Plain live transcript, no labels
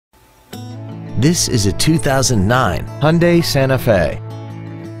This is a 2009 Hyundai Santa Fe.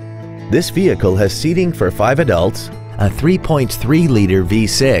 This vehicle has seating for 5 adults, a 3.3-liter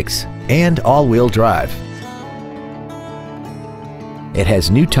V6, and all-wheel drive. It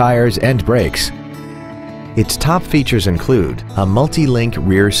has new tires and brakes. Its top features include a multi-link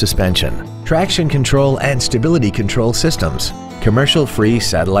rear suspension, traction control and stability control systems, commercial-free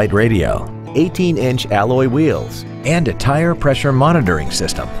satellite radio, 18-inch alloy wheels, and a tire pressure monitoring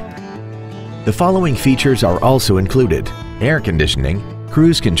system. The following features are also included: air conditioning,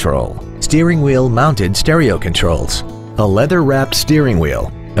 cruise control, steering wheel mounted stereo controls, a leather-wrapped steering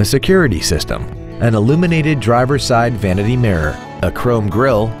wheel, a security system, an illuminated driver's side vanity mirror, a chrome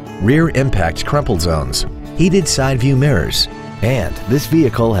grille, rear impact crumple zones, heated side view mirrors, and this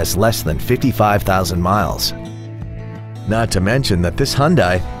vehicle has less than 55,000 miles. Not to mention that this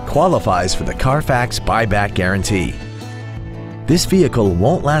Hyundai qualifies for the Carfax buyback guarantee. This vehicle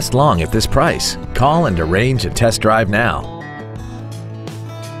won't last long at this price. Call and arrange a test drive now.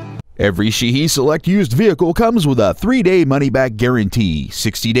 Every Sheehy Select used vehicle comes with a 3-day money-back guarantee,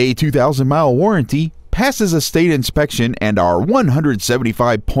 60-day 2,000-mile warranty, passes a state inspection and our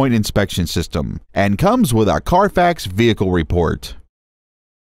 175-point inspection system, and comes with a Carfax vehicle report.